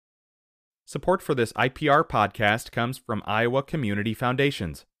Support for this IPR podcast comes from Iowa Community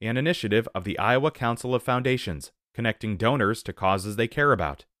Foundations, an initiative of the Iowa Council of Foundations, connecting donors to causes they care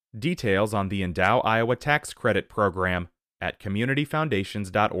about. Details on the Endow Iowa Tax Credit Program at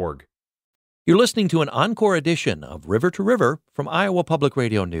communityfoundations.org. You're listening to an encore edition of River to River from Iowa Public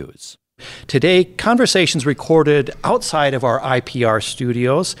Radio News. Today, conversations recorded outside of our IPR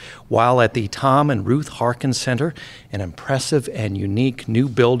studios while at the Tom and Ruth Harkin Center, an impressive and unique new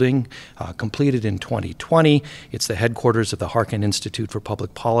building completed in 2020. It's the headquarters of the Harkin Institute for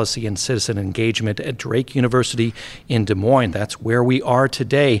Public Policy and Citizen Engagement at Drake University in Des Moines. That's where we are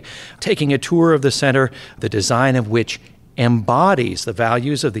today, taking a tour of the center, the design of which embodies the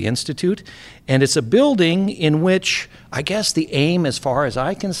values of the Institute, and it's a building in which, I guess the aim, as far as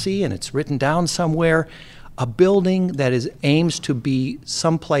I can see, and it's written down somewhere, a building that aims to be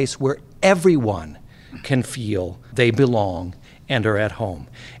someplace where everyone can feel they belong and are at home.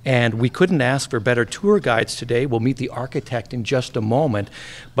 And we couldn't ask for better tour guides today. We'll meet the architect in just a moment.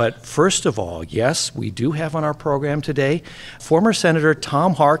 But first of all, yes, we do have on our program today former Senator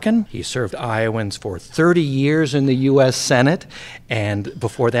Tom Harkin. He served Iowans for 30 years in the U.S. Senate, and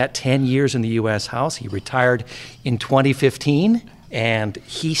before that, 10 years in the U.S. House. He retired in 2015. And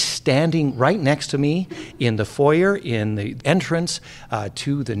he's standing right next to me in the foyer, in the entrance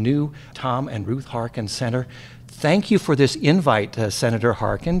to the new Tom and Ruth Harkin Center. Thank you for this invite, Senator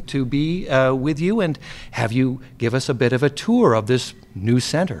Harkin, to be with you and have you give us a bit of a tour of this new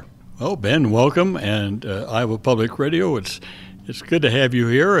center. Well, Ben, welcome, and Iowa Public Radio. It's good to have you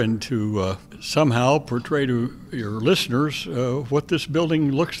here and to somehow portray to your listeners what this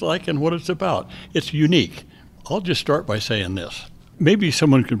building looks like and what it's about. It's unique. I'll just start by saying this. Maybe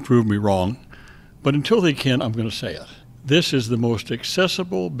someone can prove me wrong, but until they can, I'm going to say it. This is the most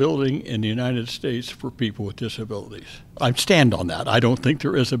accessible building in the United States for people with disabilities. I stand on that. I don't think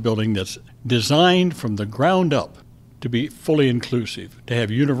there is a building that's designed from the ground up to be fully inclusive, to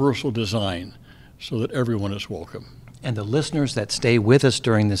have universal design so that everyone is welcome. And the listeners that stay with us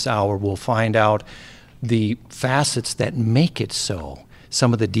during this hour will find out the facets that make it so,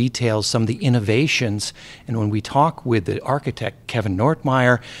 some of the details, some of the innovations. And when we talk with the architect, Kevin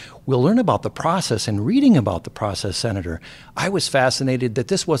Nordmeyer, we'll learn about the process. And reading about the process, Senator, I was fascinated that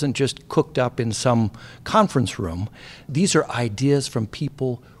this wasn't just cooked up in some conference room. These are ideas from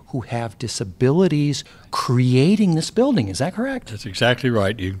people who have disabilities creating this building. Is that correct? That's exactly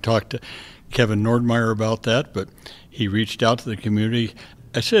right. You can talk to Kevin Nordmeyer about that, but he reached out to the community.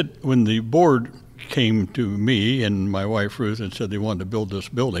 I said when the board came to me and my wife Ruth and said they wanted to build this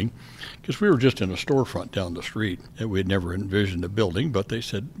building, because we were just in a storefront down the street and we had never envisioned a building, but they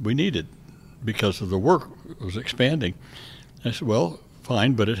said we need it because of the work was expanding. I said, well,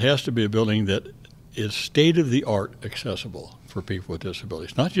 fine, but it has to be a building that is state-of-the-art accessible for people with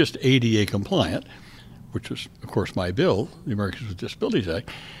disabilities, not just ADA compliant, which is, of course, my bill, the Americans with Disabilities Act,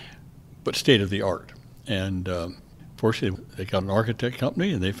 but state-of-the-art. And fortunately, they got an architect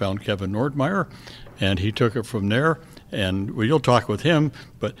company, and they found Kevin Nordmeyer, and he took it from there. And you'll talk with him,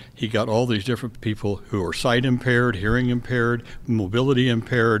 but he got all these different people who are sight impaired, hearing impaired, mobility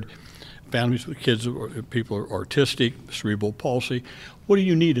impaired, families with kids, people who are autistic, cerebral palsy. What do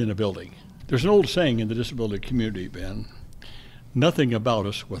you need in a building? There's an old saying in the disability community, Ben, nothing about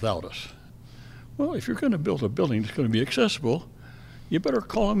us without us. Well, if you're going to build a building that's going to be accessible, you better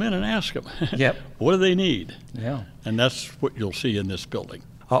call them in and ask them. Yep. What do they need? Yeah. And that's what you'll see in this building.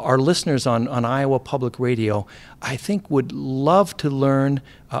 Our listeners on Iowa Public Radio, I think, would love to learn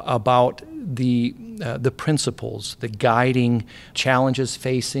about the principles, the guiding challenges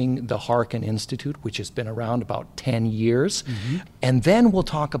facing the Harkin Institute, which has been around about 10 years. Mm-hmm. And then we'll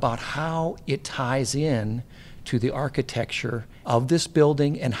talk about how it ties in to the architecture of this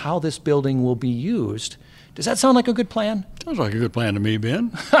building and how this building will be used. Does that sound like a good plan? Sounds like a good plan to me,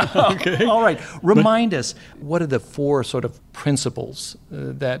 Ben. Okay. All right. Remind us, what are the four sort of principles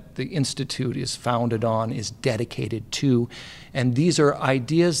that the Institute is founded on, is dedicated to? And these are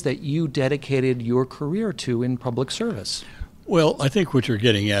ideas that you dedicated your career to in public service. Well, I think what you're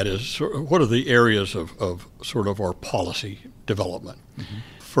getting at is what are the areas of sort of our policy development. Mm-hmm.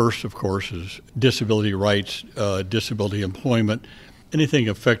 First, of course, is disability rights, disability employment, anything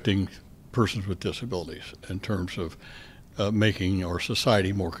affecting persons with disabilities in terms of making our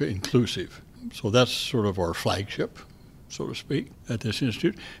society more inclusive. So that's sort of our flagship, so to speak, at this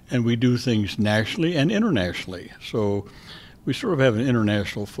institute. And we do things nationally and internationally. So we sort of have an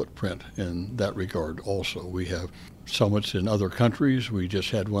international footprint in that regard also. We have summits in other countries. We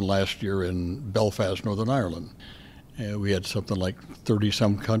just had one last year in Belfast, Northern Ireland. We had something like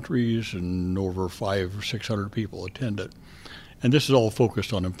 30-some countries and over 500 or 600 people attended. And this is all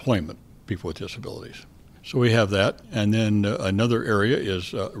focused on employment. people with disabilities. So we have that. And then another area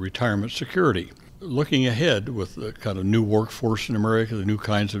is retirement security. Looking ahead with the kind of new workforce in America, the new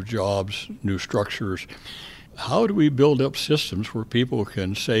kinds of jobs, new structures, how do we build up systems where people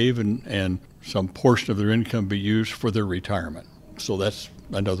can save and some portion of their income be used for their retirement? So that's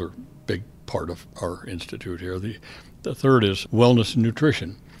another big part of our institute here. The third is wellness and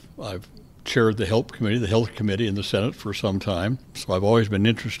nutrition. I've chaired the health committee in the Senate for some time, so I've always been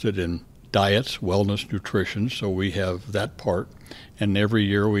interested in diets, wellness, nutrition, so we have that part. And every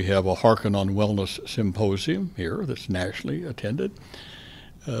year we have a Harkin on Wellness Symposium here that's nationally attended.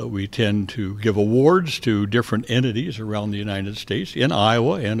 We tend to give awards to different entities around the United States, in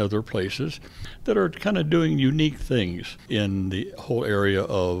Iowa and other places, that are kind of doing unique things in the whole area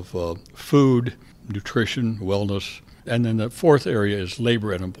of food, nutrition, wellness. And then the fourth area is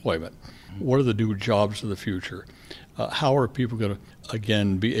labor and employment. What are the new jobs of the future? How are people going to,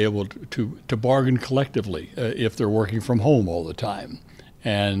 again, be able to bargain collectively if they're working from home all the time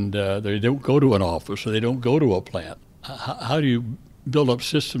and they don't go to an office or they don't go to a plant? How do you build up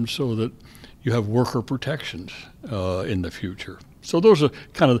systems so that you have worker protections in the future? So those are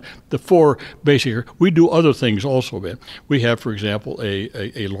kind of the four basic. We do other things also, Ben. We have, for example,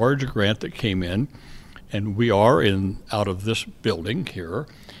 a large grant that came in, and we are out of this building here.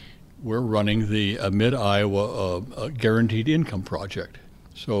 We're running the Mid-Iowa Guaranteed Income Project.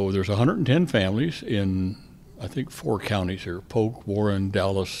 So there's 110 families in, I think, 4 counties here, Polk, Warren,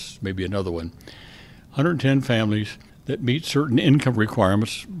 Dallas, maybe another one. 110 families that meet certain income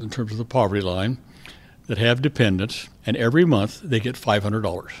requirements in terms of the poverty line, that have dependents, and every month they get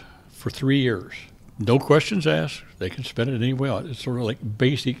 $500 for 3 years. No questions asked. They can spend it any way on. It's sort of like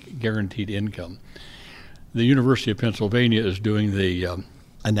basic guaranteed income. The University of Pennsylvania is doing the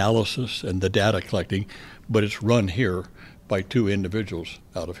analysis and the data collecting, but it's run here by 2 individuals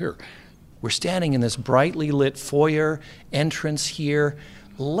out of here. We're standing in this brightly lit foyer entrance here.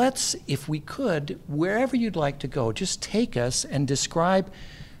 Let's, if we could, wherever you'd like to go, just take us and describe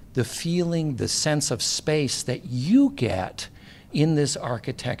the feeling, the sense of space that you get in this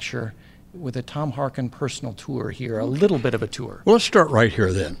architecture with a Tom Harkin personal tour here, a little bit of a tour. Well, let's start right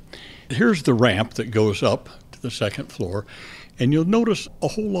here then. Here's the ramp that goes up to the 2nd floor, and you'll notice a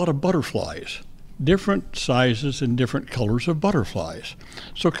whole lot of butterflies, different sizes and different colors of butterflies.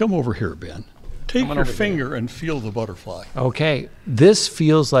 So come over here, Ben. Take your finger and feel the butterfly. Okay, this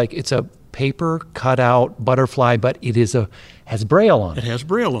feels like it's a paper cutout butterfly, but it has Braille on it. It has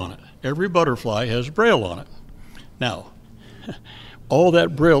Braille on it. Every butterfly has Braille on it. Now, all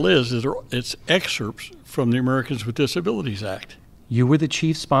that Braille is it's excerpts from the Americans with Disabilities Act. You were the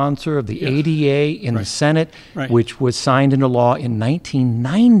chief sponsor of the Yes. ADA in Right. the Senate, Right. which was signed into law in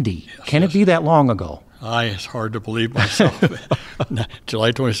 1990. Can it be that long ago? It's hard to believe myself.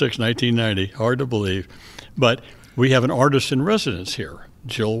 July 26, 1990, hard to believe. But we have an artist in residence here,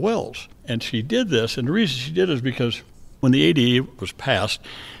 Jill Wells. And she did this, and the reason she did it is because when the ADA was passed,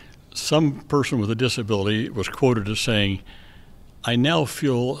 some person with a disability was quoted as saying, "I now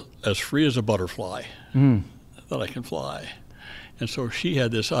feel as free as a butterfly, that I can fly." And so she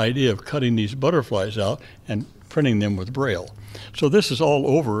had this idea of cutting these butterflies out and printing them with Braille. So this is all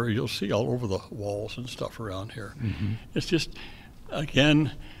over, you'll see all over the walls and stuff around here. Mm-hmm. It's just,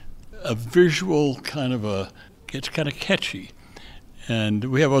 again, a visual kind of it's kind of catchy. And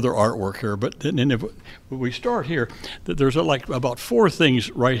we have other artwork here, but then if we start here, there's like about 4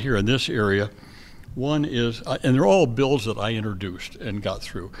 things right here in this area. One is, and they're all bills that I introduced and got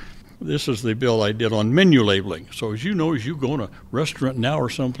through. This is the bill I did on menu labeling. So as you know, as you go in a restaurant now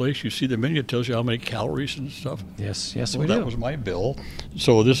or someplace, you see the menu, it tells you how many calories and stuff. Yes, Well, we do. that was my bill.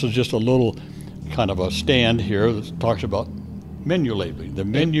 So this is just a little kind of a stand here that talks about menu labeling, the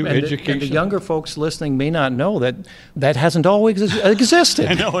menu education. And the younger folks listening may not know that hasn't always existed.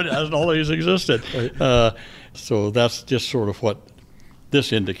 I know it hasn't always existed. So that's just sort of what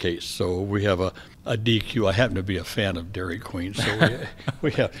this indicates. So we have a DQ. I happen to be a fan of Dairy Queen, so we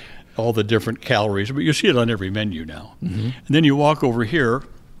have all the different calories, but you see it on every menu now. Mm-hmm. And then you walk over here,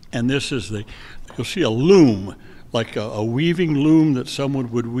 and this is you'll see a loom, like a weaving loom that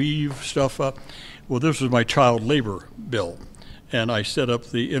someone would weave stuff up. Well, this is my child labor bill, and I set up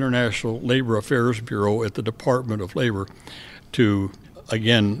the International Labor Affairs Bureau at the Department of Labor to,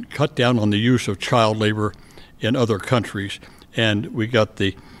 again, cut down on the use of child labor in other countries. And we got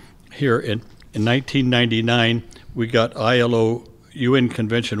here in 1999, we got ILO UN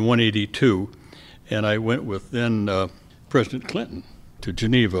Convention 182, and I went with then President Clinton to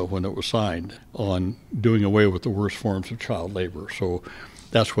Geneva when it was signed on doing away with the worst forms of child labor. So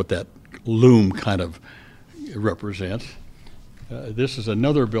that's what that loom kind of represents. This is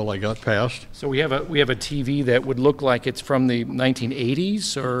another bill I got passed. So we have a TV that would look like it's from the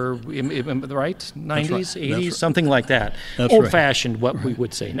 1980s or right 90s, 80s, right. Something like that. That's Old-fashioned, what we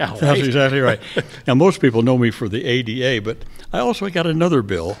would say now. That's right? exactly right. Now most people know me for the ADA, but I also got another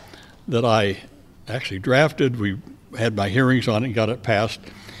bill that I actually drafted. We had my hearings on it and got it passed,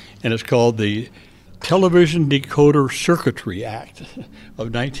 and it's called the Television Decoder Circuitry Act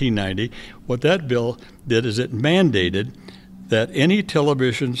of 1990. What that bill did is it mandated that any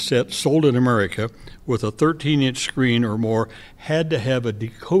television set sold in America with a 13-inch screen or more had to have a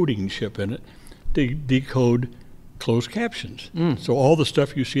decoding chip in it to decode closed captions. So all the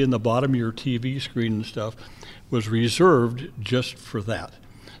stuff you see in the bottom of your TV screen and stuff was reserved just for that.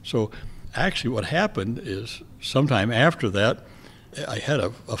 So actually what happened is sometime after that, I had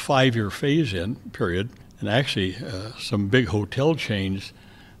a 5-year phase-in period, and actually some big hotel chains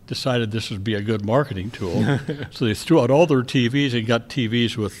decided this would be a good marketing tool. So they threw out all their TVs and got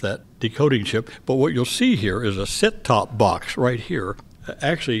TVs with that decoding chip. But what you'll see here is a set-top box right here.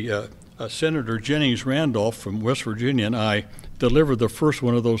 Actually, Senator Jennings Randolph from West Virginia and I delivered the first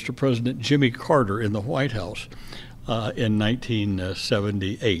one of those to President Jimmy Carter in the White House in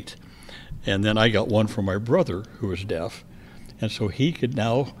 1978. And then I got one from my brother, who was deaf. And so he could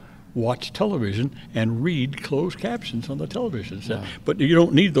now watch television and read closed captions on the television set. Wow. But you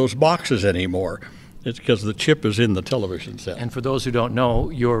don't need those boxes anymore. It's because the chip is in the television set. And for those who don't know,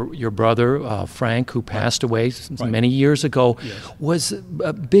 your brother, Frank, who passed away many years ago, was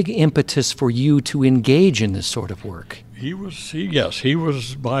a big impetus for you to engage in this sort of work. He was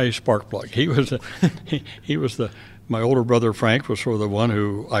my spark plug. My older brother Frank was sort of the one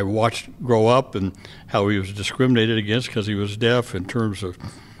who I watched grow up and how he was discriminated against because he was deaf in terms of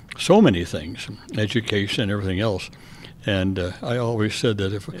so many things, education and everything else. And I always said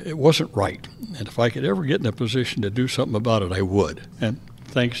that if it wasn't right, and if I could ever get in a position to do something about it, I would. And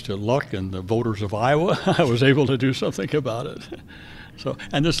thanks to luck and the voters of Iowa, I was able to do something about it. So,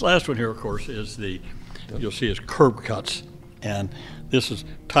 and this last one here, of course, is you'll see is curb cuts. And this is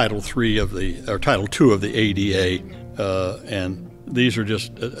Title II of the ADA, and these are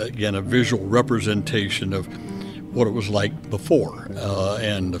just, again, a visual representation of what it was like before,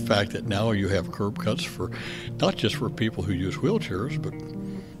 and the fact that now you have curb cuts for not just for people who use wheelchairs, but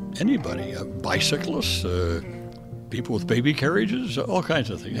anybody, bicyclists, people with baby carriages, all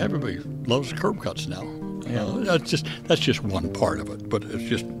kinds of things. Everybody loves curb cuts now. That's just one part of it, but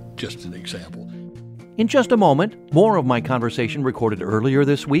it's just an example. In just a moment, more of my conversation recorded earlier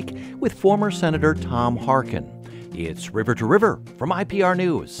this week with former Senator Tom Harkin. It's River to River from IPR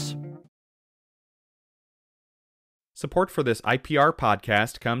News. Support for this IPR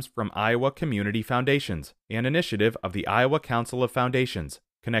podcast comes from Iowa Community Foundations, an initiative of the Iowa Council of Foundations,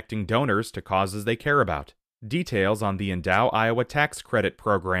 connecting donors to causes they care about. Details on the Endow Iowa Tax Credit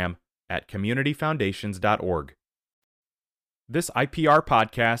Program at communityfoundations.org. This IPR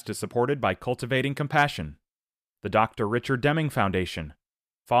podcast is supported by Cultivating Compassion, the Dr. Richard Deming Foundation,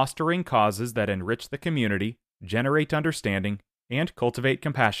 fostering causes that enrich the community, generate understanding, and cultivate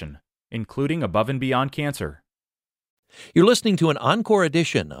compassion, including above and beyond cancer. You're listening to an encore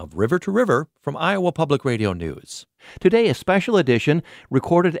edition of River to River from Iowa Public Radio News. Today, a special edition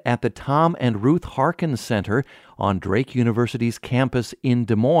recorded at the Tom and Ruth Harkin Center on Drake University's campus in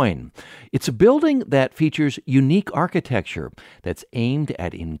Des Moines. It's a building that features unique architecture that's aimed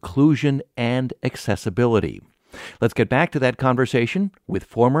at inclusion and accessibility. Let's get back to that conversation with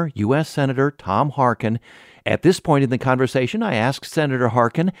former U.S. Senator Tom Harkin. At this point in the conversation, I asked Senator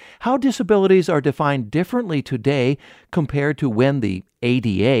Harkin how disabilities are defined differently today compared to when the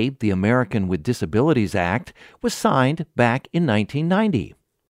ADA, the American with Disabilities Act, was signed back in 1990.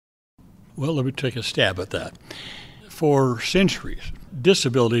 Well, let me take a stab at that. For centuries,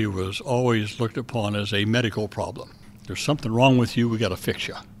 disability was always looked upon as a medical problem. There's something wrong with you, we got to fix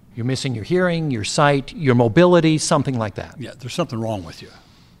you. You're missing your hearing, your sight, your mobility, something like that. Yeah, there's something wrong with you.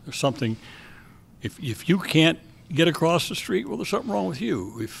 There's something. If you can't get across the street, well, there's something wrong with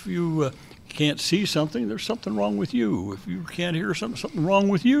you. If you can't see something, there's something wrong with you. If you can't hear something wrong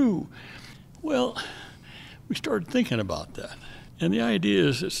with you. Well, we started thinking about that. And the idea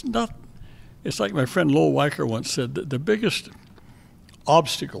is it's like my friend Lowell Weicker once said, that the biggest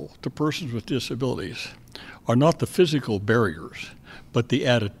obstacle to persons with disabilities are not the physical barriers, but the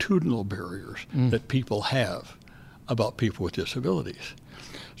attitudinal barriers that people have about people with disabilities.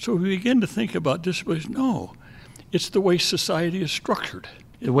 So we begin to think about disabilities. No, it's the way society is structured.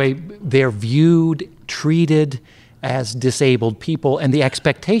 The way they're viewed, treated as disabled people, and the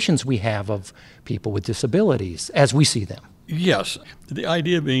expectations we have of people with disabilities as we see them. Yes, the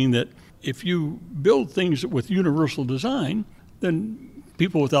idea being that if you build things with universal design, then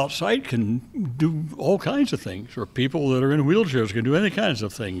people without sight can do all kinds of things, or people that are in wheelchairs can do any kinds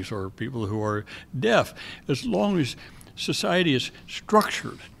of things, or people who are deaf, as long as society is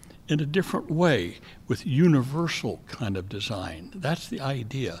structured in a different way with universal kind of design. That's the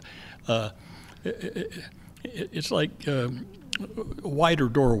idea. It's like wider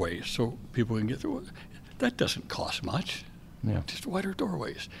doorways so people can get through. That doesn't cost much. Yeah. Just wider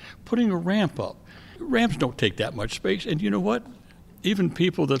doorways. Putting a ramp up. Ramps don't take that much space, and you know what? Even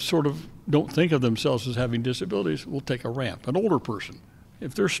people that sort of don't think of themselves as having disabilities will take a ramp. An older person,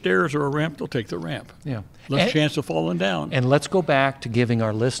 if there's stairs or a ramp, they'll take the ramp. Yeah. Less chance of falling down. And let's go back to giving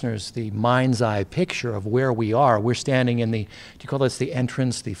our listeners the mind's eye picture of where we are. We're standing in the, do you call this the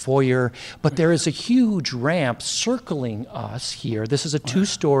entrance, the foyer? But there is a huge ramp circling us here. This is a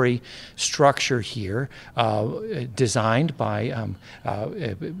two-story structure here, designed by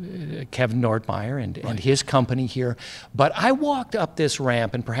Kevin Nordmeyer and his company here. But I walked up this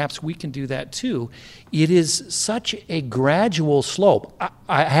ramp, and perhaps we can do that too. It is such a gradual slope.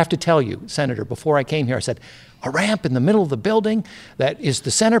 I have to tell you, Senator, before I came here, I said, a ramp in the middle of the building that is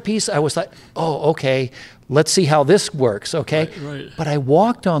the centerpiece. I was like, oh, okay, let's see how this works, okay? Right. But I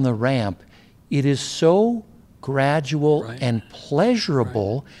walked on the ramp. It is so gradual and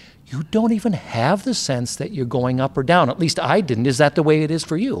pleasurable, you don't even have the sense that you're going up or down. At least I didn't. Is that the way it is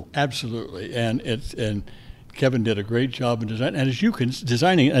for you? Absolutely. And Kevin did a great job in design. And as you can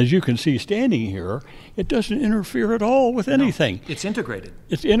see standing here, it doesn't interfere at all with anything. No, it's integrated.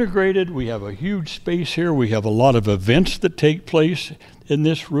 It's integrated. We have a huge space here. We have a lot of events that take place in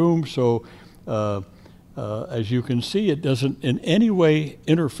this room. So as you can see, it doesn't in any way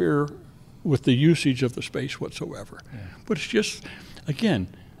interfere with the usage of the space whatsoever. Yeah. But it's just, again,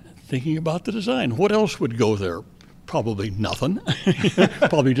 thinking about the design. What else would go there? Probably nothing.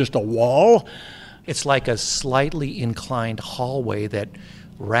 Probably just a wall. It's like a slightly inclined hallway that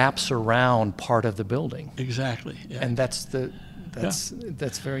wraps around part of the building. Exactly. Yeah. And that's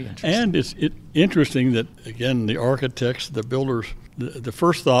very interesting. And it's interesting that, again, the architects, the builders, the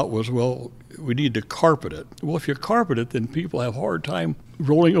first thought was, well, we need to carpet it. Well, if you carpet it, then people have a hard time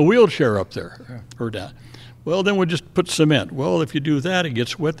rolling a wheelchair up there or down. Well, then we'll just put cement. Well, if you do that, it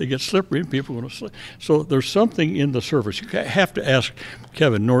gets wet, they get slippery, and people are going to slip. So there's something in the surface. You have to ask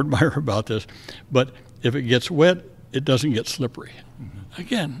Kevin Nordmeyer about this. But if it gets wet, it doesn't get slippery. Mm-hmm.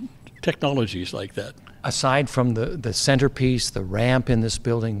 Again, technologies like that. Aside from the centerpiece, the ramp in this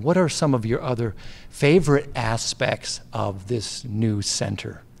building, what are some of your other favorite aspects of this new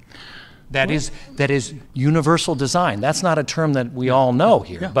center? That is universal design. That's not a term that we all know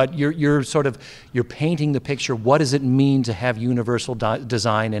here, but you're painting the picture. What does it mean to have universal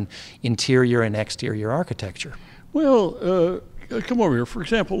design in interior and exterior architecture? Well, come over here. For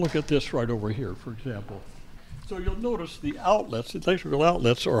example, look at this right over here, for example. So you'll notice the outlets, the electrical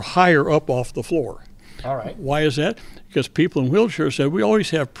outlets, are higher up off the floor. All right. Why is that? Because people in wheelchairs said we always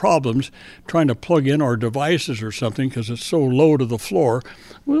have problems trying to plug in our devices or something because it's so low to the floor.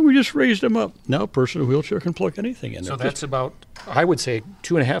 Well, we just raised them up. Now a person in a wheelchair can plug anything in there. So that's about, I would say,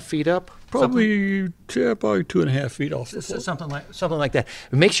 2.5 feet up? Probably 2.5 feet off the floor. Something like that.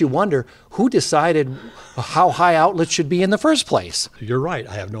 It makes you wonder who decided how high outlets should be in the first place. You're right.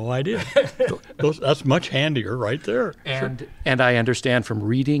 I have no idea. That's much handier right there. And I understand from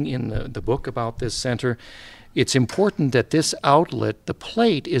reading in the book about this center, it's important that this outlet, the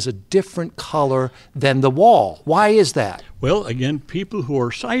plate, is a different color than the wall. Why is that? Well, again, people who are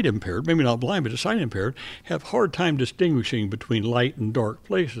sight impaired, maybe not blind, but sight impaired, have a hard time distinguishing between light and dark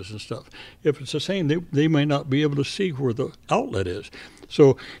places and stuff. If it's the same, they may not be able to see where the outlet is.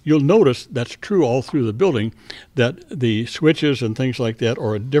 So you'll notice that's true all through the building, that the switches and things like that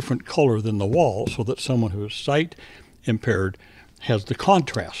are a different color than the wall, so that someone who is sight impaired has the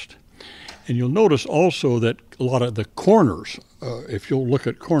contrast. And you'll notice also that a lot of the corners, if you'll look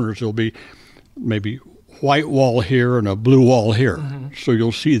at corners, there'll be maybe white wall here and a blue wall here. Mm-hmm. So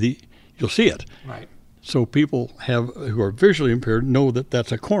you'll see it. Right. So people who are visually impaired know that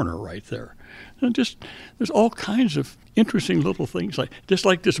that's a corner right there. And there's all kinds of interesting little things just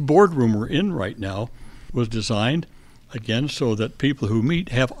like this boardroom we're in right now was designed again so that people who meet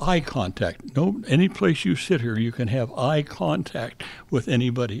have eye contact. Any place you sit here, you can have eye contact with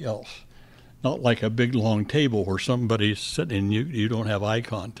anybody else. Not like a big long table where somebody's sitting and you don't have eye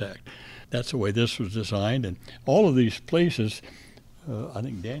contact. That's the way this was designed. And all of these places, I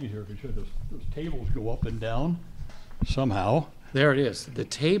think Danny here can show those tables go up and down somehow. There it is. The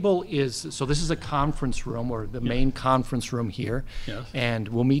table is, so this is a conference room, or the main conference room here. Yes. And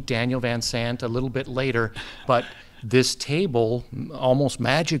we'll meet Daniel Van Sant a little bit later. But this table almost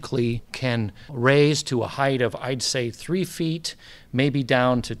magically can raise to a height of, I'd say, 3 feet, maybe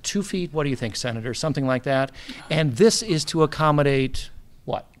down to 2 feet. What do you think, Senator? Something like that. And this is to accommodate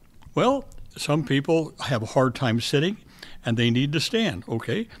what? Well, some people have a hard time sitting and they need to stand,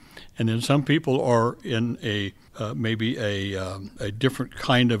 okay? And then some people are in maybe a different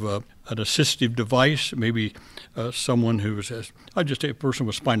kind of an assistive device, maybe someone who says, I'd just take a person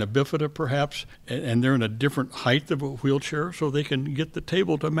with spina bifida perhaps, and they're in a different height of a wheelchair, so they can get the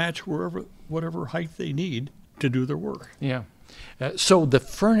table to match whatever height they need to do their work. Yeah. So the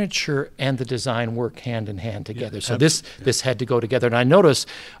furniture and the design work hand in hand together. Yeah, so this had to go together. And I notice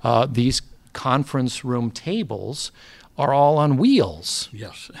these conference room tables are all on wheels.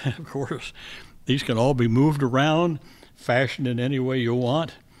 Yes, of course. These can all be moved around, fashioned in any way you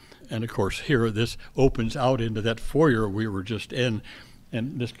want. And of course, here this opens out into that foyer we were just in,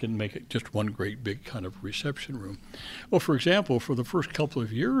 and this can make it just one great big kind of reception room. Well, for example, for the first couple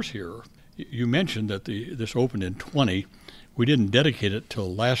of years here, you mentioned that this opened in 20. We didn't dedicate it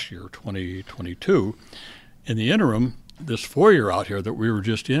till last year, 2022. In the interim, this foyer out here that we were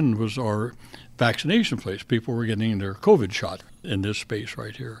just in was our vaccination place. People were getting their COVID shot in this space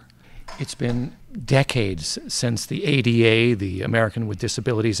right here. It's been decades since the ADA, the American with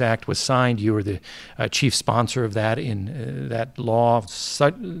Disabilities Act, was signed. You were the chief sponsor of that. In that law,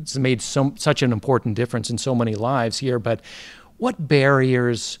 it's made such an important difference in so many lives here. But what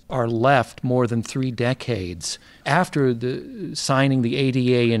barriers are left more than 3 decades after the signing the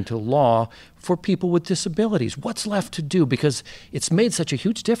ADA into law for people with disabilities? What's left to do? Because it's made such a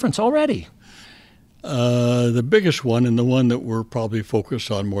huge difference already. The biggest one, and the one that we're probably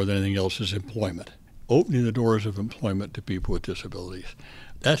focused on more than anything else, is employment. Opening the doors of employment to people with disabilities.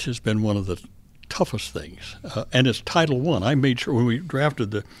 That has been one of the toughest things. And it's Title I. I made sure when we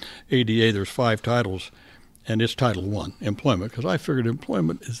drafted the ADA, there's 5 titles, and it's Title I, employment, because I figured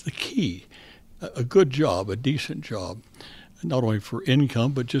employment is the key. A good job, a decent job, not only for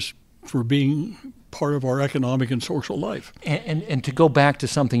income, but just for being part of our economic and social life. And to go back to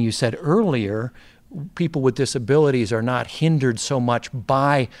something you said earlier, people with disabilities are not hindered so much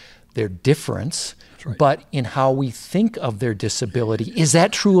by their difference, right, but in how we think of their disability. Is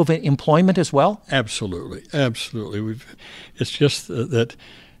that true of employment as well? Absolutely, absolutely. It's just that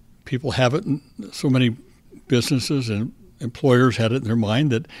people have it in so many businesses, and employers had it in their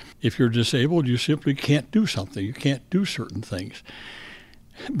mind that if you're disabled, you simply can't do something. You can't do certain things.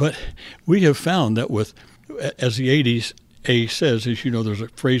 But we have found that as the ADA says, as you know, there's a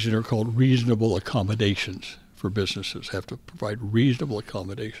phrase in there called reasonable accommodations for businesses, have to provide reasonable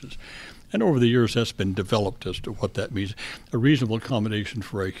accommodations. And over the years, that's been developed as to what that means. A reasonable accommodation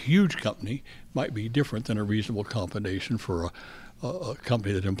for a huge company might be different than a reasonable accommodation for a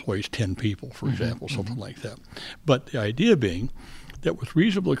company that employs 10 people, for example, something like that. But the idea being that with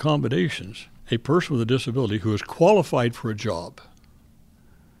reasonable accommodations, a person with a disability who is qualified for a job,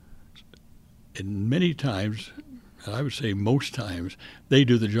 and many times, and I would say most times, they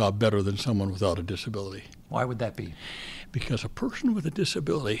do the job better than someone without a disability. Why would that be? Because a person with a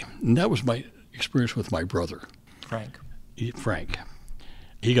disability, and that was my experience with my brother, Frank.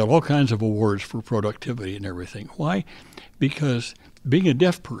 He got all kinds of awards for productivity and everything. Why? Because being a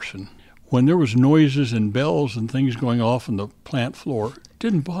deaf person, when there was noises and bells and things going off on the plant floor, it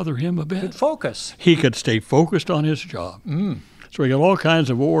didn't bother him a bit. Could focus. He could stay focused on his job. So he got all kinds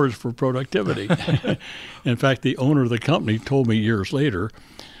of awards for productivity. In fact, the owner of the company told me years later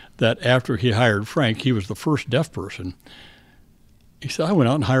that after he hired Frank, he was the first deaf person. He said, I went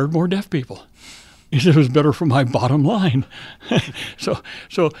out and hired more deaf people. He said it was better for my bottom line. So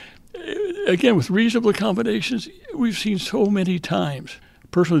again, with reasonable accommodations, we've seen so many times. A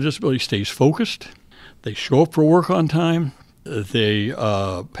person with a disability stays focused. They show up for work on time. They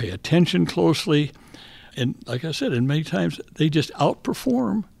pay attention closely. And like I said, and many times they just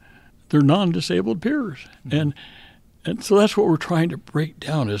outperform their non-disabled peers. And so that's what we're trying to break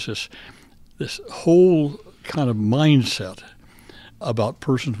down, is this whole kind of mindset about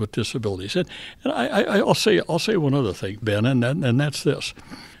persons with disabilities. And I'll say one other thing, Ben, and that's this.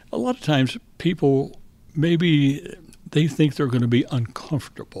 A lot of times people, maybe they think they're going to be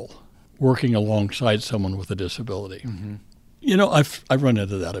uncomfortable working alongside someone with a disability. You know, I've run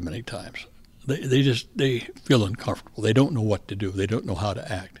into that many times. They feel uncomfortable. They don't know what to do. They don't know how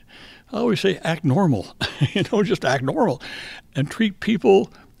to act. I always say act normal. Just act normal and treat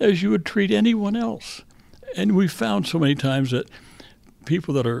people as you would treat anyone else. And we've found so many times that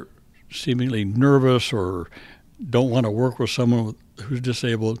people that are seemingly nervous or don't want to work with someone who's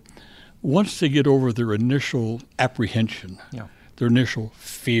disabled, once they get over their initial apprehension, their initial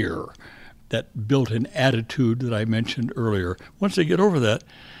fear, that built-in attitude that I mentioned earlier. Once they get over that,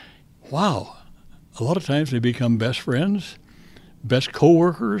 wow, a lot of times they become best friends, best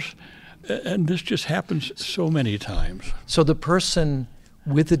coworkers, and this just happens so many times. So the person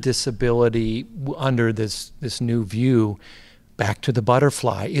with a disability under this new view, back to the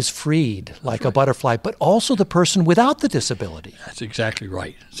butterfly, is freed like a butterfly, but also the person without the disability. That's exactly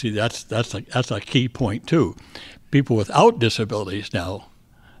right. See, that's a key point too. People without disabilities now,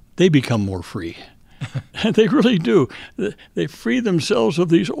 they become more free. And they really do. They free themselves of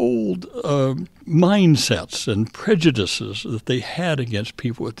these old mindsets and prejudices that they had against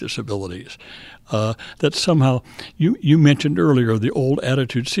people with disabilities. That somehow, you mentioned earlier, the old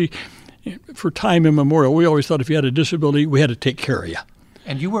attitude. See, for time immemorial, we always thought if you had a disability, we had to take care of you.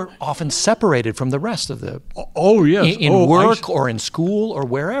 And you were often separated from the rest of the... Oh, yes. In work or in school or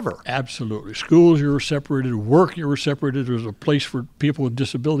wherever. Absolutely. Schools, you were separated. Work, you were separated. There was a place for people with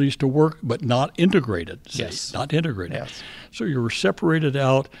disabilities to work, but not integrated. Yes. Not integrated. Yes. So you were separated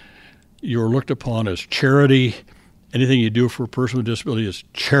out. You were looked upon as charity. Anything you do for a person with disability is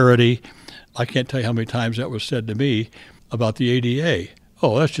charity. I can't tell you how many times that was said to me about the ADA.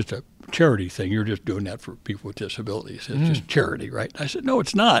 Oh, that's just a charity thing. You're just doing that for people with disabilities. It's just charity, right? I said, no,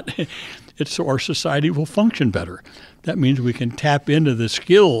 it's not. It's so our society will function better. That means we can tap into the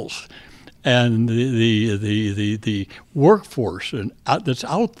skills and the workforce and that's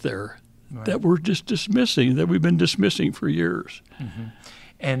out there that we're just dismissing, that we've been dismissing for years. Mm-hmm.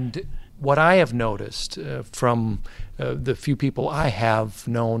 And what I have noticed from the few people I have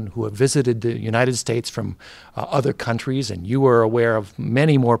known who have visited the United States from other countries, and you are aware of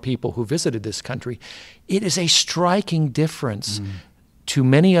many more people who visited this country, it is a striking difference to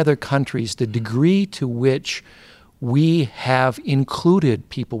many other countries, the degree to which we have included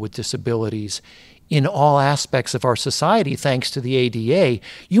people with disabilities in all aspects of our society thanks to the ADA.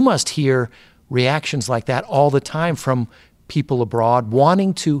 You must hear reactions like that all the time from people abroad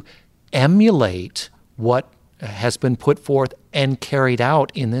wanting to emulate what has been put forth and carried out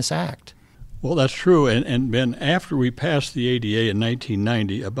in this act. Well, that's true. And Ben, after we passed the ADA in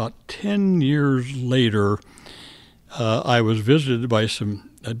 1990, about 10 years later, I was visited by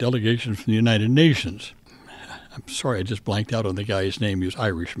some delegations from the United Nations. I'm sorry, I just blanked out on the guy's name. He was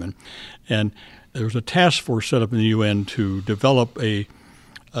Irishman. And there was a task force set up in the UN to develop a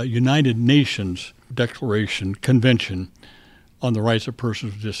United Nations Declaration Convention on the rights of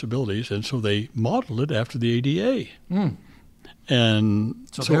persons with disabilities, and so they modeled it after the ADA. And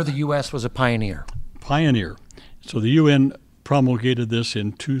so there the U.S. was a pioneer. So the UN promulgated this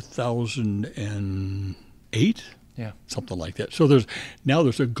in 2008, something like that. So there's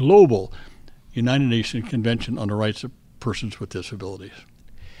a global United Nations Convention on the rights of persons with disabilities.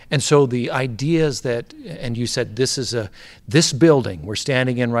 And so the ideas that, and you said this building we're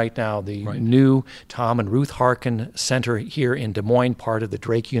standing in right now, the new Tom and Ruth Harkin Center here in Des Moines, part of the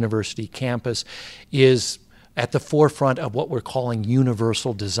Drake University campus, is at the forefront of what we're calling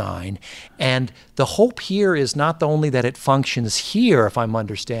universal design. And the hope here is not only that it functions here, if I'm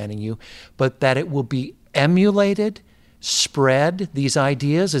understanding you, but that it will be emulated, spread, these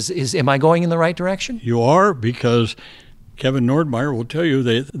ideas. Am I going in the right direction? You are, because Kevin Nordmeyer will tell you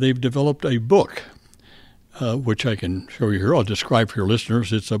they've developed a book, which I can show you here. I'll describe for your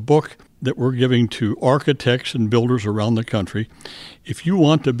listeners. It's a book that we're giving to architects and builders around the country. If you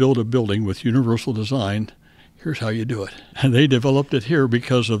want to build a building with universal design, here's how you do it. And they developed it here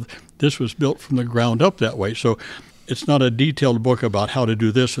because of this was built from the ground up that way. So it's not a detailed book about how to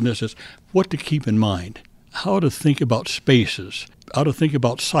do this and this. It's what to keep in mind, how to think about spaces, how to think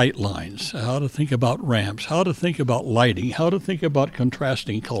about sight lines, how to think about ramps, how to think about lighting, how to think about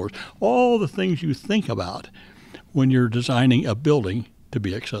contrasting colors, all the things you think about when you're designing a building to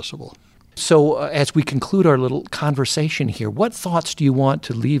be accessible. So as we conclude our little conversation here, what thoughts do you want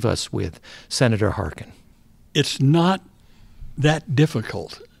to leave us with, Senator Harkin? It's not that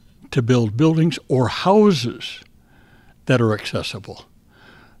difficult to build buildings or houses that are accessible.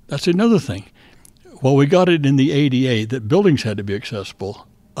 That's another thing. Well, we got it in the ADA that buildings had to be accessible.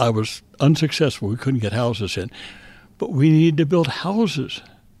 I was unsuccessful. We couldn't get houses in. But we need to build houses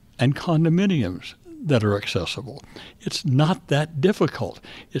and condominiums that are accessible. It's not that difficult.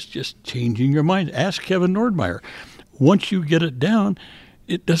 It's just changing your mind. Ask Kevin Nordmeyer. Once you get it down,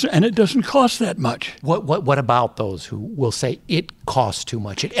 it doesn't cost that much. What about those who will say it costs too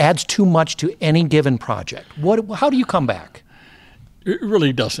much? It adds too much to any given project. How do you come back? It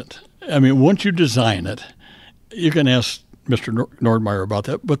really doesn't. I mean, once you design it, you can ask Mr. Nordmeyer about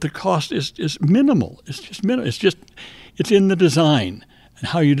that, but the cost is minimal. It's just minimal. It's in the design and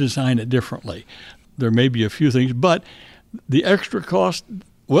how you design it differently. There may be a few things, but the extra cost,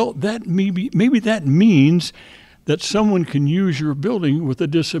 Well, that maybe that means that someone can use your building with a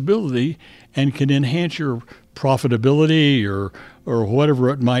disability and can enhance your profitability or whatever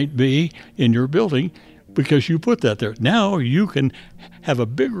it might be in your building because you put that there. Now you can have a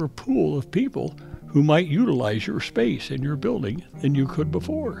bigger pool of people who might utilize your space in your building than you could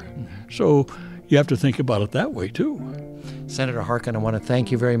before. So you have to think about it that way too. Senator Harkin, I want to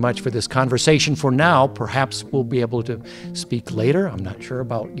thank you very much for this conversation for now. Perhaps we'll be able to speak later. I'm not sure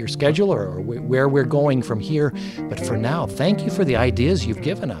about your schedule or where we're going from here. But for now, thank you for the ideas you've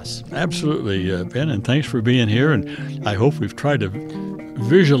given us. Absolutely, Ben, and thanks for being here. And I hope we've tried to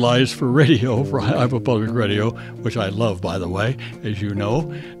visualize for radio, for Iowa Public Radio, which I love, by the way, as you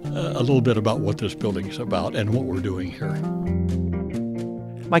know, a little bit about what this building is about and what we're doing here.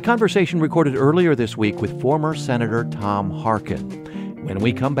 My conversation recorded earlier this week with former Senator Tom Harkin. When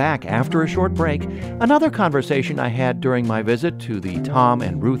we come back after a short break, another conversation I had during my visit to the Tom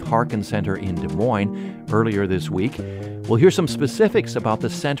and Ruth Harkin Center in Des Moines earlier this week. We'll hear some specifics about the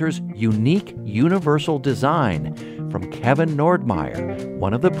center's unique universal design from Kevin Nordmeyer,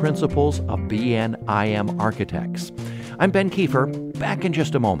 one of the principals of BNIM Architects. I'm Ben Kiefer, back in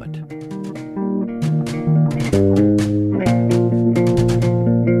just a moment.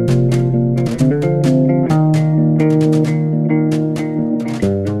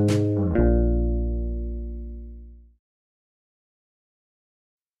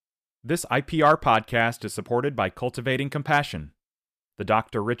 This IPR podcast is supported by Cultivating Compassion, the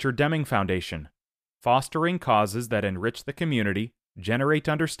Dr. Richard Deming Foundation, fostering causes that enrich the community, generate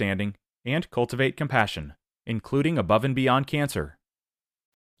understanding, and cultivate compassion, including above and beyond cancer.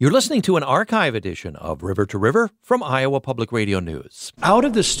 You're listening to an archive edition of River to River from Iowa Public Radio News. Out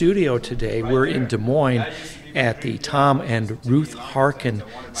of the studio today, we're in Des Moines at the Tom and Ruth Harkin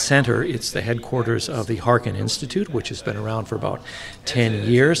Center. It's the headquarters of the Harkin Institute, which has been around for about 10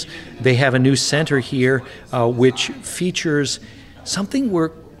 years. They have a new center here which features something we're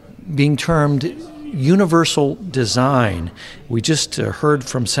being termed universal design. We just heard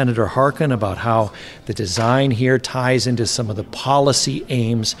from Senator Harkin about how the design here ties into some of the policy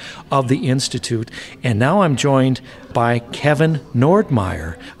aims of the Institute. And now I'm joined by Kevin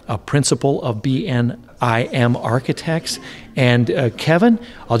Nordmeyer, a principal of BNIM Architects. And Kevin,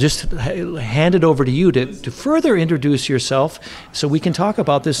 I'll just hand it over to you to further introduce yourself so we can talk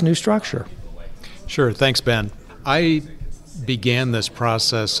about this new structure. Sure. Thanks, Ben. I began this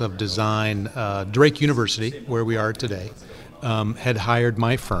process of design. Drake University, where we are today, had hired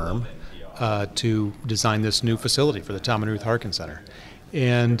my firm to design this new facility for the Tom and Ruth Harkin Center.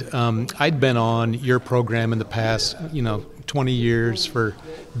 And I'd been on your program in the past, 20 years for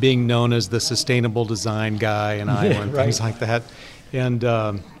being known as the sustainable design guy in Iowa and things like that.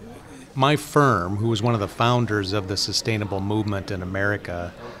 And my firm, who was one of the founders of the sustainable movement in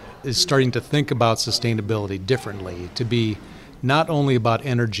America, is starting to think about sustainability differently, to be not only about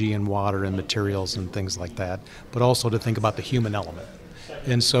energy and water and materials and things like that, but also to think about the human element.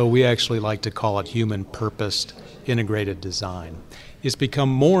 And so we actually like to call it human-purposed integrated design. It's become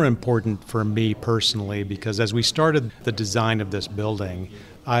more important for me personally because as we started the design of this building,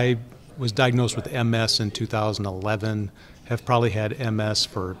 I was diagnosed with MS in 2011, have probably had MS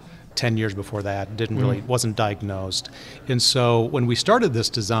for 10 years before that, wasn't diagnosed. And so when we started this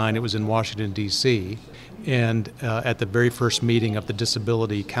design, it was in Washington, D.C., and at the very first meeting of the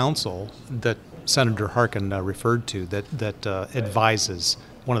Disability Council that Senator Harkin referred to, that advises,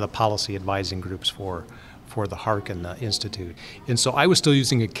 one of the policy advising groups for the Harkin Institute. And so I was still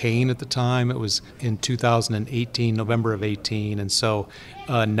using a cane at the time. It was in 2018, November of 18, and so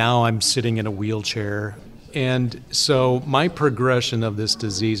now I'm sitting in a wheelchair. And so my progression of this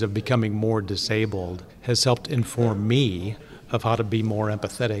disease of becoming more disabled has helped inform me of how to be more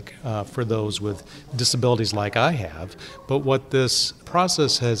empathetic for those with disabilities like I have. But what this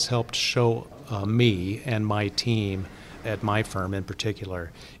process has helped show me and my team at my firm in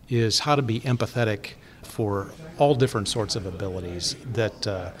particular is how to be empathetic for all different sorts of abilities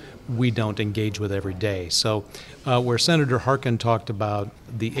that we don't engage with every day. So where Senator Harkin talked about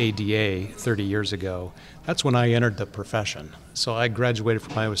the ADA 30 years ago, that's when I entered the profession. So I graduated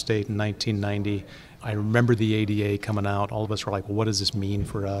from Iowa State in 1990. I remember the ADA coming out. All of us were like, well, what does this mean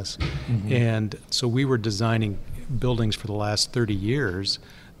for us? Mm-hmm. And so we were designing buildings for the last 30 years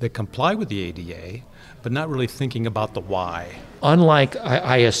that comply with the ADA, but not really thinking about the why. Unlike,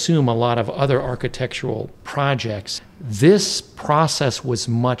 I assume, a lot of other architectural projects, this process was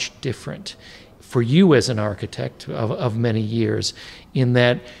much different for you as an architect of many years, in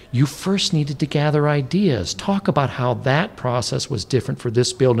that you first needed to gather ideas. Talk about how that process was different for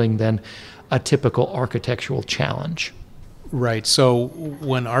this building than a typical architectural challenge. Right. So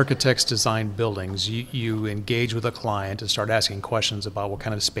when architects design buildings, you engage with a client and start asking questions about what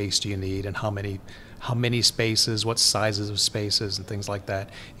kind of space do you need and how many spaces, what sizes of spaces and things like that.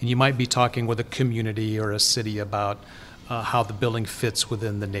 And you might be talking with a community or a city about how the building fits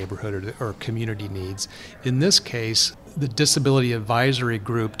within the neighborhood or community needs. In this case, the Disability Advisory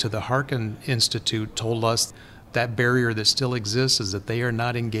Group to the Harkin Institute told us that barrier that still exists is that they are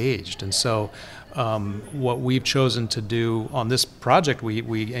not engaged. And so what we've chosen to do on this project,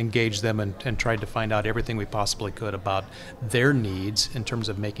 we engaged them and tried to find out everything we possibly could about their needs in terms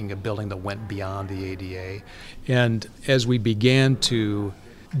of making a building that went beyond the ADA. And as we began to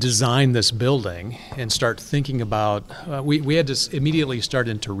design this building and start thinking about, we had to immediately start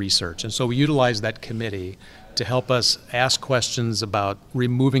into research. And so we utilized that committee to help us ask questions about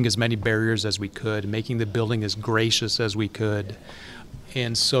removing as many barriers as we could, making the building as gracious as we could.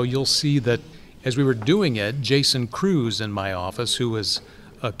 And so you'll see that as we were doing it, Jason Cruz in my office, who was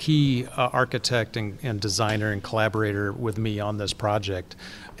a key architect and designer and collaborator with me on this project,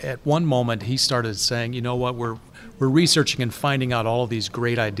 at one moment he started saying, you know what, we're researching and finding out all of these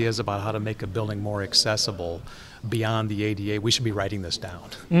great ideas about how to make a building more accessible beyond the ADA. We should be writing this down.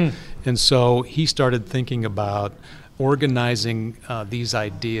 And so he started thinking about organizing these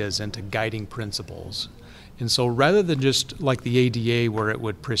ideas into guiding principles. And so rather than just like the ADA where it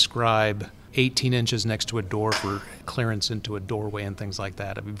would prescribe 18 inches next to a door for clearance into a doorway and things like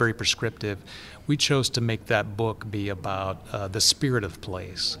that, it'd be very prescriptive, we chose to make that book be about the spirit of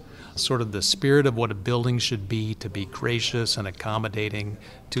place. Sort of the spirit of what a building should be, to be gracious and accommodating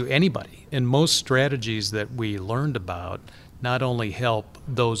to anybody. And most strategies that we learned about not only help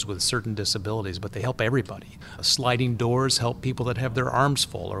those with certain disabilities, but they help everybody. Sliding doors help people that have their arms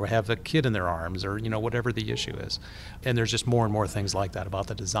full or have a kid in their arms or, whatever the issue is. And there's just more and more things like that about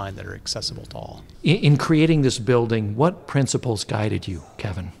the design that are accessible to all. In creating this building, what principles guided you,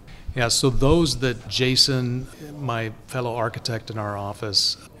 Kevin? Yeah, so those that Jason, my fellow architect in our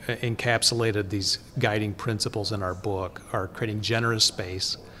office, encapsulated these guiding principles in our book are creating generous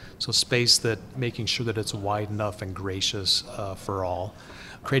space. So space that making sure that it's wide enough and gracious for all.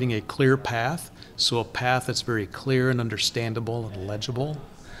 Creating a clear path, so a path that's very clear and understandable and legible.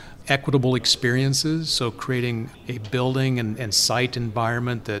 Equitable experiences, so creating a building and site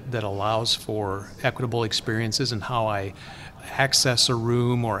environment that allows for equitable experiences and how I access a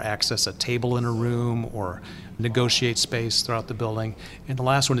room or access a table in a room or negotiate space throughout the building. And the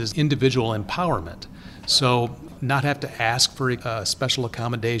last one is individual empowerment. So not have to ask for special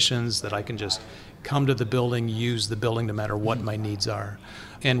accommodations, that I can just come to the building, use the building no matter what my needs are.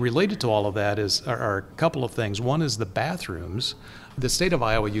 And related to all of that are a couple of things. One is the bathrooms. The state of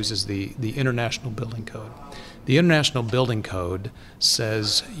Iowa uses the International Building Code. The International Building Code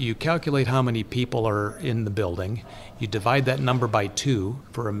says you calculate how many people are in the building, you divide that number by 2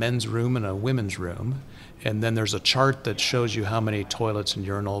 for a men's room and a women's room, and then there's a chart that shows you how many toilets and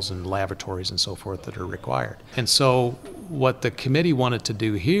urinals and lavatories and so forth that are required. And so what the committee wanted to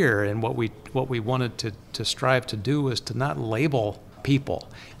do here, and what we wanted to strive to do, is to not label people.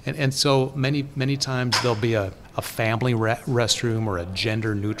 And so many times there'll be a family restroom or a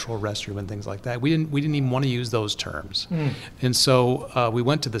gender neutral restroom and things like that. We didn't even want to use those terms. And so we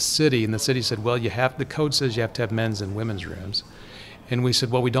went to the city, and the city said, well, the code says you have to have men's and women's rooms. And we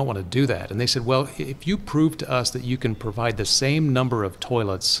said, well, we don't want to do that. And they said, well, if you prove to us that you can provide the same number of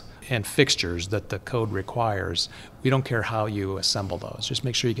toilets and fixtures that the code requires, we don't care how you assemble those. Just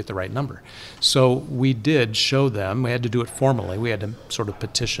make sure you get the right number. So we did show them. We had to do it formally. We had to sort of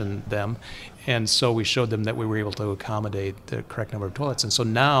petition them. And so we showed them that we were able to accommodate the correct number of toilets. And so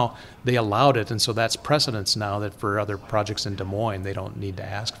now they allowed it. And so that's precedence now that for other projects in Des Moines, they don't need to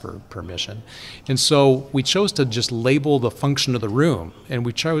ask for permission. And so we chose to just label the function of the room. And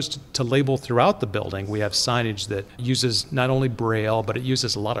we chose to label throughout the building. We have signage that uses not only Braille, but it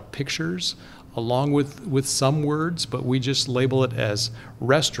uses a lot of pictures along with some words, but we just label it as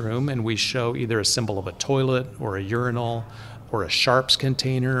restroom, and we show either a symbol of a toilet or a urinal or a sharps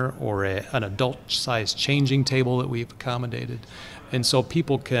container or an adult-sized changing table that we've accommodated. And so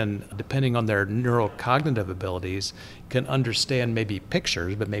people can, depending on their neurocognitive abilities, can understand maybe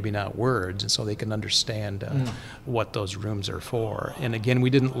pictures, but maybe not words, and so they can understand what those rooms are for. And again, we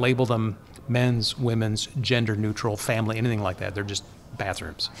didn't label them men's, women's, gender neutral, family, anything like that. They're just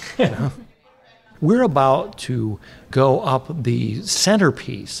bathrooms. We're about to go up the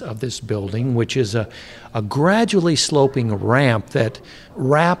centerpiece of this building, which is a gradually sloping ramp that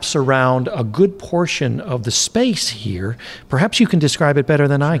wraps around a good portion of the space here. Perhaps you can describe it better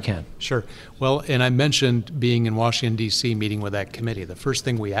than I can. Sure. Well, and I mentioned being in Washington, D.C., meeting with that committee. The first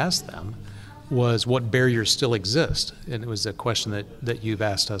thing we asked them was what barriers still exist. And it was a question that you've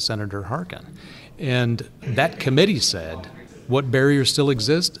asked Senator Harkin. And that committee said, what barriers still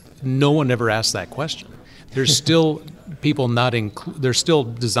exist? No one ever asked that question. There's still there's still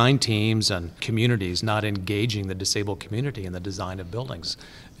design teams and communities not engaging the disabled community in the design of buildings.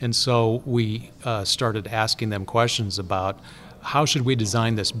 And so we started asking them questions about how should we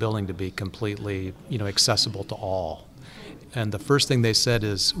design this building to be completely, accessible to all. And the first thing they said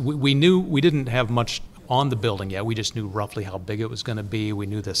is, we knew we didn't have much on the building yet. We just knew roughly how big it was going to be. We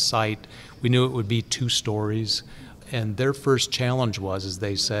knew the site. We knew it would be 2 stories. And their first challenge was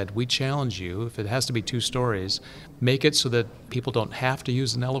they said, we challenge you, if it has to be 2 stories, make it so that people don't have to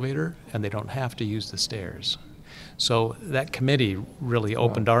use an elevator and they don't have to use the stairs. So that committee really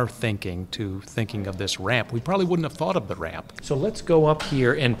opened our thinking to thinking of this ramp. We probably wouldn't have thought of the ramp. So let's go up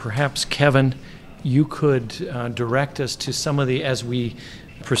here, and perhaps, Kevin, you could direct us to some of the, as we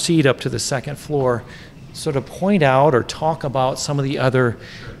proceed up to the second floor, sort of point out or talk about some of the other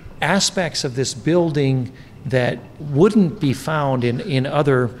aspects of this building that wouldn't be found in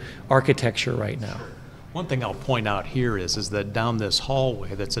other architecture right now. One thing I'll point out here is that down this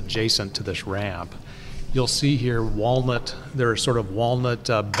hallway that's adjacent to this ramp, you'll see here there are sort of walnut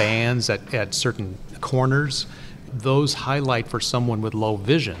bands at certain corners. Those highlight for someone with low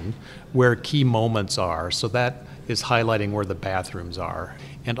vision where key moments are. So that is highlighting where the bathrooms are.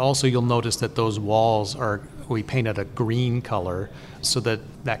 And also you'll notice that those walls we painted a green color so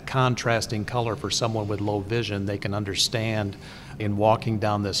that contrasting color for someone with low vision, they can understand in walking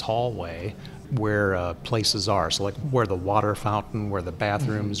down this hallway where places are. So like where the water fountain, where the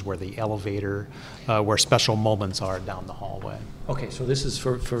bathrooms, where the elevator, where special moments are down the hallway. Okay, so this is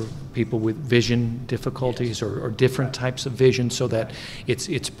for people with vision difficulties, yes, or different types of vision, so that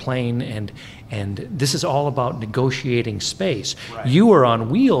it's plain, and this is all about negotiating space. Right. You are on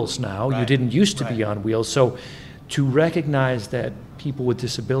wheels now. Right. You didn't used to be on wheels. So to recognize that people with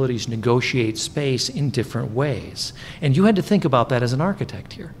disabilities negotiate space in different ways. And you had to think about that as an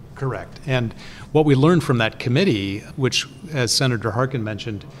architect here. Correct. And what we learned from that committee, which, as Senator Harkin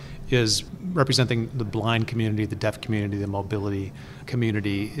mentioned, is representing the blind community, the deaf community, the mobility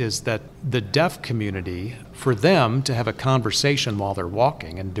community, is that the deaf community, for them to have a conversation while they're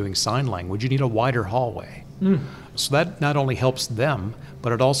walking and doing sign language, you need a wider hallway. So that not only helps them,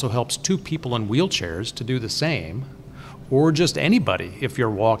 but it also helps 2 people in wheelchairs to do the same, or just anybody if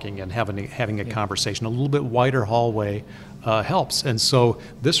you're walking and having a conversation. A little bit wider hallway helps. And so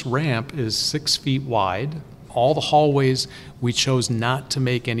this ramp is 6 feet wide. All the hallways, we chose not to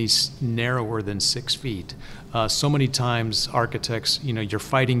make any narrower than 6 feet. So many times architects, you're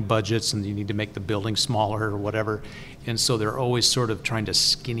fighting budgets and you need to make the building smaller or whatever. And so they're always sort of trying to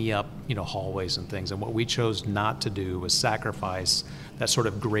skinny up, hallways and things. And what we chose not to do was sacrifice that sort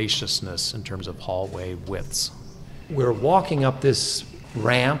of graciousness in terms of hallway widths. We're walking up this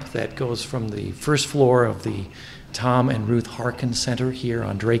ramp that goes from the first floor of the Tom and Ruth Harkin Center here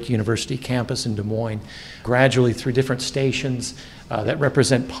on Drake University campus in Des Moines, gradually through different stations that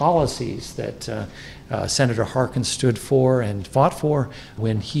represent policies that Senator Harkin stood for and fought for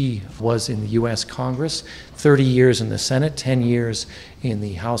when he was in the U.S. Congress, 30 years in the Senate, 10 years in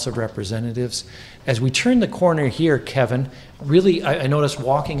the House of Representatives. As we turn the corner here, Kevin, really I noticed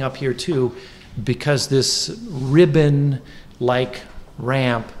walking up here too, because this ribbon-like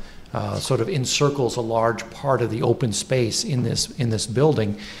ramp sort of encircles a large part of the open space in this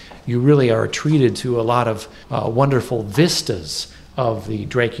building, you really are treated to a lot of wonderful vistas of the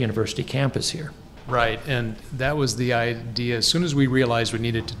Drake University campus here. Right, and that was the idea. As soon as we realized we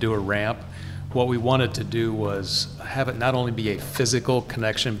needed to do a ramp, what we wanted to do was have it not only be a physical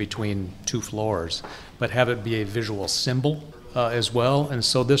connection between 2 floors, but have it be a visual symbol as well. And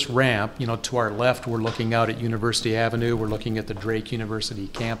so this ramp, to our left, we're looking out at University Avenue, we're looking at the Drake University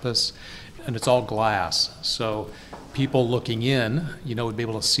campus, and it's all glass. So people looking in, would be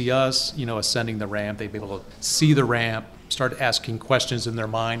able to see us, ascending the ramp. They'd be able to see the ramp, start asking questions in their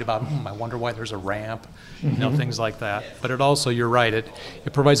mind about, I wonder why there's a ramp, things like that. But it also, you're right, it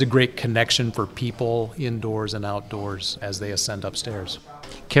provides a great connection for people indoors and outdoors as they ascend upstairs.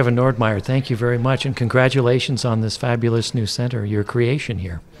 Kevin Nordmeyer, thank you very much, and congratulations on this fabulous new center, your creation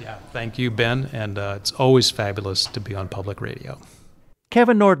here. Yeah, thank you, Ben, and it's always fabulous to be on public radio.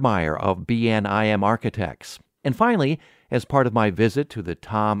 Kevin Nordmeyer of BNIM Architects. And finally, as part of my visit to the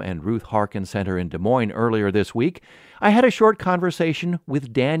Tom and Ruth Harkin Center in Des Moines earlier this week, I had a short conversation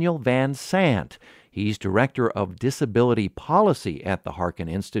with Daniel Van Sant. He's Director of Disability Policy at the Harkin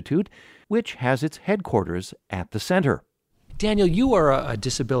Institute, which has its headquarters at the center. Daniel, you are a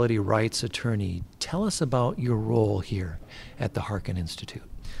disability rights attorney. Tell us about your role here at the Harkin Institute.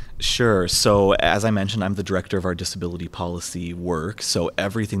 Sure. So as I mentioned, I'm the director of our disability policy work. So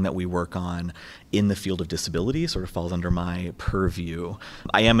everything that we work on in the field of disability sort of falls under my purview.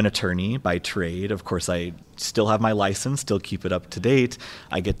 I am an attorney by trade. Of course, I still have my license, still keep it up to date.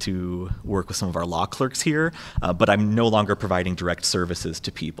 I get to work with some of our law clerks here, but I'm no longer providing direct services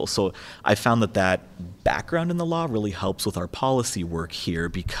to people. So I found that background in the law really helps with our policy work here,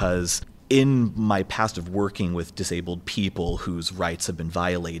 because in my past of working with disabled people whose rights have been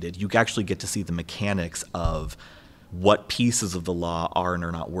violated, you actually get to see the mechanics of what pieces of the law are and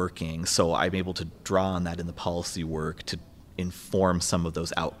are not working. So I'm able to draw on that in the policy work to inform some of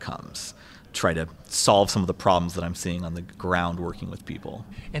those outcomes, try to solve some of the problems that I'm seeing on the ground working with people.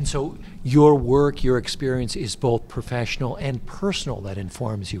 And so your work, your experience is both professional and personal that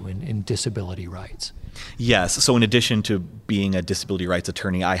informs you in disability rights. Yes. So in addition to being a disability rights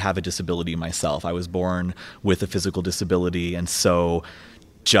attorney, I have a disability myself. I was born with a physical disability, and so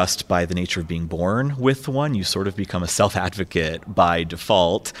just by the nature of being born with one, you sort of become a self-advocate by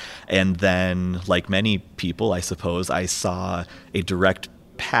default. And then, like many people, I suppose, I saw a direct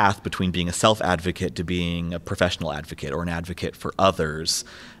path between being a self-advocate to being a professional advocate or an advocate for others,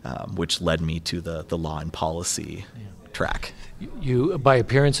 which led me to the law and policy track. You, by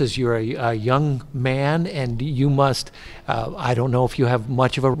appearances, you're a young man, and you must, I don't know if you have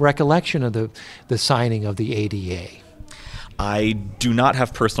much of a recollection of the signing of the ADA. I do not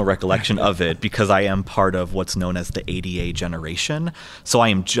have personal recollection of it because I am part of what's known as the ADA generation. So I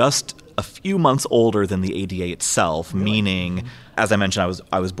am just a few months older than the ADA itself, meaning, as I mentioned,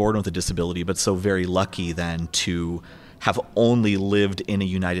 I was born with a disability, but so very lucky then to have only lived in a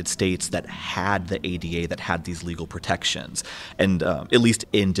United States that had the ADA, that had these legal protections. And at least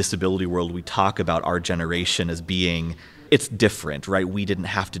in disability world, we talk about our generation as being, it's different, right? We didn't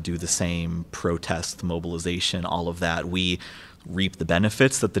have to do the same protest, mobilization, all of that. We reap the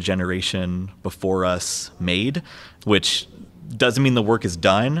benefits that the generation before us made, which doesn't mean the work is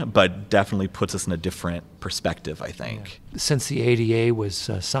done, but definitely puts us in a different perspective, I think. Since the ADA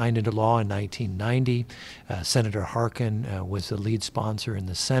was signed into law in 1990, Senator Harkin was the lead sponsor in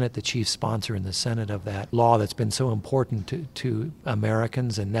the Senate, the chief sponsor in the Senate of that law that's been so important to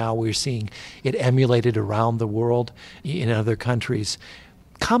Americans, and now we're seeing it emulated around the world in other countries.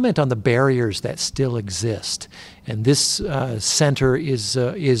 Comment on the barriers that still exist. And this center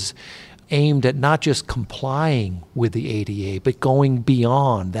is aimed at not just complying with the ADA, but going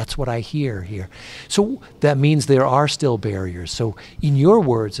beyond. That's what I hear here. So that means there are still barriers. So in your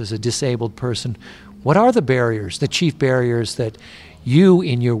words, as a disabled person, what are the barriers, the chief barriers that you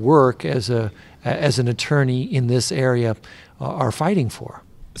in your work as an attorney in this area are fighting for?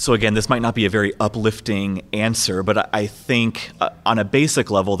 So again, this might not be a very uplifting answer, but I think on a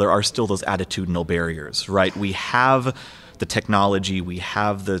basic level, there are still those attitudinal barriers, right? We have the technology, we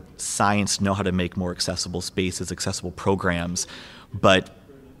have the science to know how to make more accessible spaces, accessible programs, but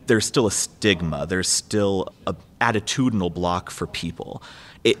there's still a stigma. There's still an attitudinal block for people.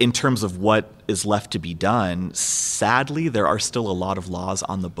 In terms of what is left to be done, sadly, there are still a lot of laws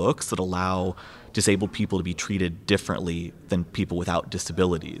on the books that allow disabled people to be treated differently than people without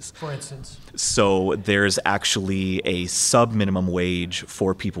disabilities. For instance? So there's actually a sub-minimum wage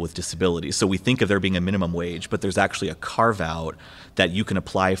for people with disabilities. So we think of there being a minimum wage, but there's actually a carve-out that you can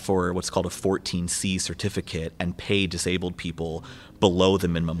apply for what's called a 14C certificate and pay disabled people below the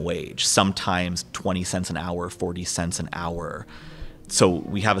minimum wage, sometimes 20 cents an hour, 40 cents an hour. So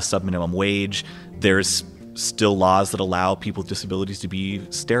we have a sub-minimum wage. There's still laws that allow people with disabilities to be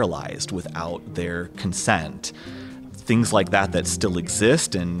sterilized without their consent. Things like that still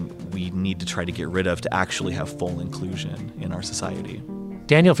exist, and we need to try to get rid of to actually have full inclusion in our society.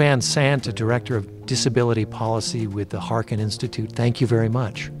 Daniel Van Sant, Director of Disability Policy with the Harkin Institute, thank you very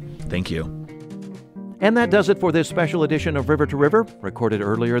much. Thank you. And that does it for this special edition of River to River, recorded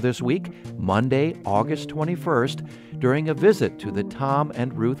earlier this week, Monday, August 21st, during a visit to the Tom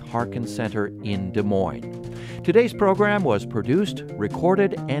and Ruth Harkin Center in Des Moines. Today's program was produced,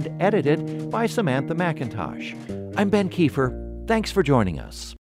 recorded, and edited by Samantha McIntosh. I'm Ben Kiefer. Thanks for joining us.